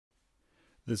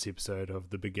This episode of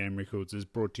The Big Game Records is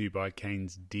brought to you by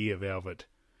Kane's Deer Velvet.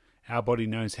 Our body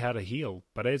knows how to heal,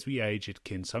 but as we age it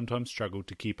can sometimes struggle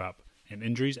to keep up, and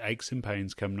injuries, aches and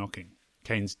pains come knocking.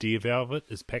 Kane's Deer Velvet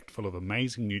is packed full of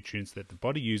amazing nutrients that the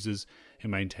body uses in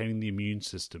maintaining the immune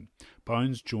system,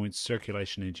 bones, joints,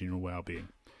 circulation and general well-being.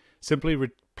 Simply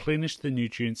replenish the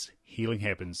nutrients, healing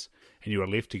happens, and you are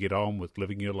left to get on with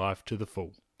living your life to the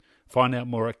full. Find out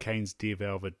more at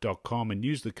canesdeervelvet.com and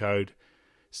use the code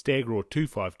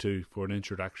STAGRAW252 for an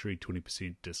introductory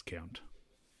 20% discount.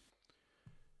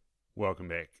 Welcome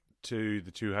back to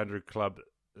the 200 Club.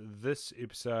 This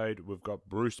episode we've got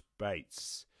Bruce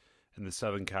Bates in the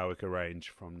Southern Kaweka range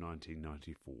from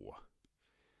 1994.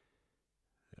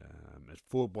 At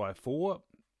 4x4,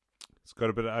 it's got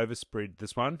a bit of overspread,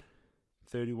 this one.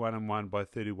 31 and 1 by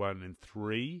 31 and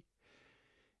 3.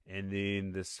 And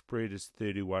then the spread is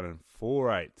 31 and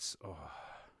 4/8. Oh,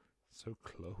 so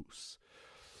close.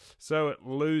 So it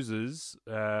loses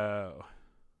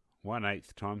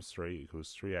 1/8 times 3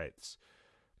 equals 3/8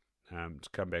 to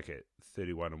come back at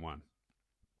 31 and 1.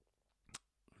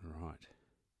 Right.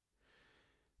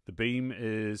 The beam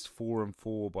is 4 and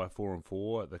 4 by 4 and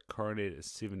 4. The coronet is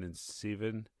 7 and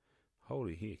 7.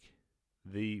 Holy heck.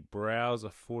 The brows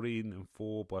are 14 and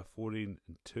 4 by 14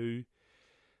 and 2.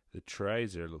 The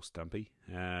trays are a little stumpy.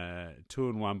 2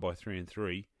 and 1 by 3 and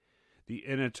 3. The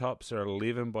inner tops are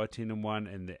 11 by 10 and 1,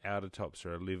 and the outer tops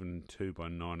are 11 and 2 by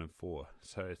 9 and 4.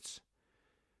 So it's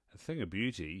a thing of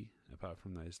beauty, apart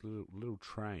from those little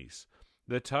trays.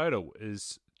 The total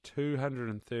is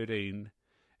 213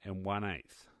 and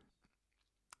 1/8.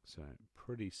 So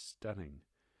pretty stunning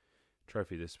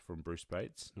trophy. This from Bruce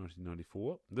Bates,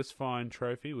 1994. This fine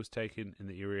trophy was taken in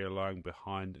the area lying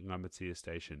behind Ngamatia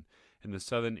Station, in the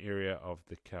southern area of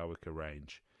the Kaweka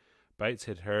Range. Bates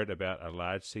had heard about a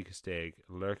large Sika stag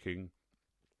lurking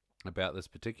about this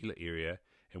particular area,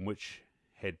 and which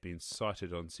had been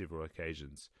sighted on several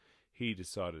occasions. He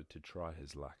decided to try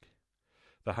his luck.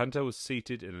 The hunter was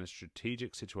seated in a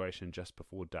strategic situation just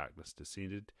before darkness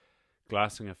descended,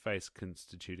 glassing a face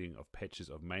constituting of patches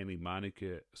of mainly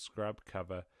manuka scrub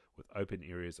cover with open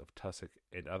areas of tussock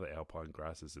and other alpine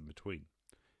grasses in between.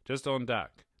 Just on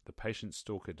dark, the patient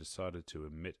stalker decided to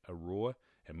emit a roar,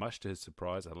 and much to his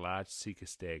surprise, a large Sika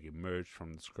stag emerged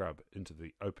from the scrub into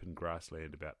the open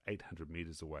grassland about 800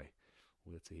 metres away.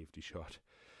 Well, that's a hefty shot.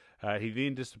 He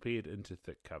then disappeared into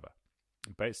thick cover.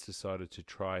 Bates decided to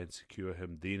try and secure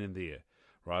him then and there,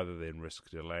 rather than risk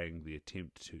delaying the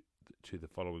attempt to the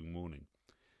following morning.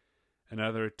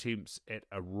 Another attempt at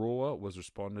a roar was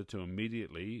responded to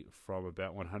immediately from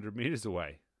about 100 metres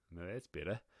away. Now that's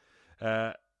better.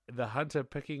 The hunter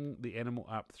picking the animal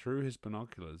up through his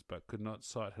binoculars, but could not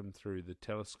sight him through the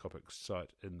telescopic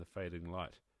sight in the fading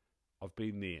light. I've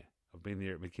been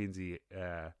there at Mackenzie,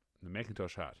 the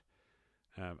Macintosh Hut,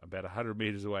 about 100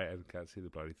 metres away, and can't see the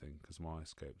bloody thing because my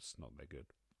scope's not that good.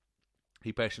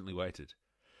 He patiently waited.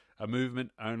 A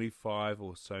movement only 5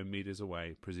 or so metres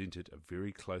away presented a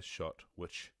very close shot,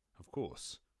 which, of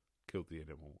course, killed the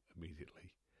animal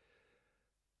immediately.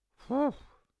 Whew.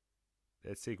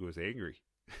 That Sega was angry.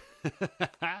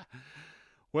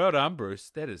 Well done, Bruce.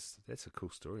 That's a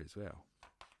cool story as well.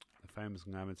 The famous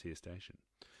Ngamatia Station.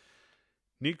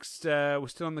 Next, we're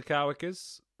still on the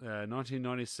Kawekas.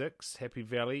 1996, Happy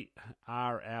Valley,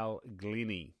 R.L.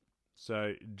 Glennie.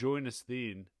 So join us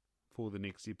then for the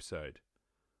next episode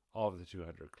of the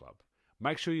 200 Club.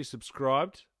 Make sure you're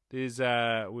subscribed.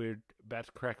 We're about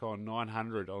to crack on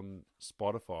 900 on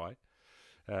Spotify.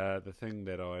 The thing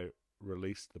that I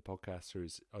released the podcast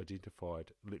series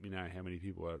identified. Let me know how many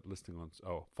people are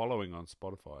following on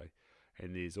Spotify,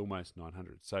 and there's almost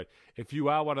 900. So if you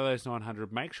are one of those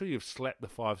 900, make sure you've slapped the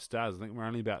 5 stars. I think we're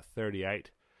only about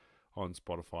 38 on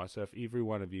Spotify. So if every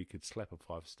one of you could slap a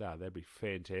 5-star, that'd be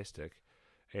fantastic,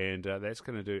 and that's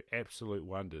going to do absolute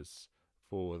wonders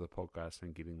for the podcast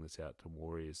and getting this out to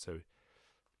more ears. So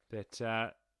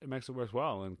that it makes it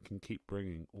worthwhile and can keep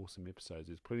bringing awesome episodes.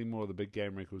 There's plenty more of the Big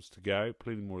Game Records to go,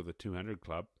 plenty more of the 200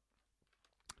 Club.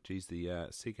 Geez, the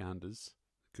Sika Hunters,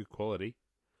 good quality.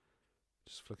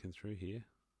 Just flicking through here.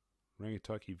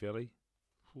 Rangitoki Valley.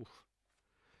 Oof.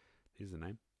 There's the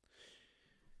name.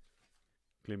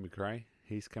 Glenn McRae,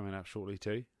 he's coming up shortly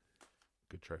too.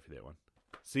 Good trophy, that one.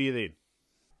 See you then.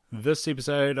 This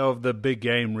episode of the Big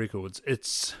Game Records,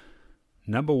 it's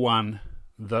number 1,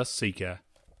 The Seeker,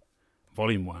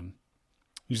 Volume 1.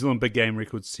 New Zealand Big Game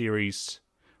Records series,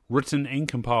 written and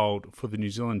compiled for the New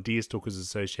Zealand Deerstalkers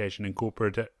Association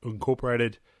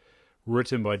Incorporated,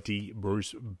 written by D.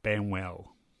 Bruce Banwell.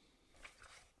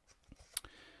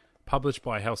 Published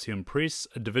by Halcyon Press,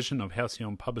 a division of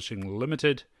Halcyon Publishing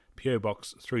Limited, PO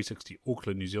Box 360,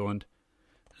 Auckland, New Zealand.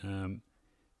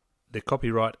 The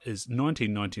copyright is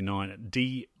 1999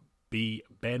 D.B.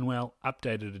 Banwell,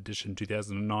 updated edition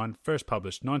 2009, first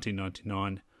published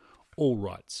 1999, all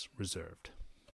rights reserved.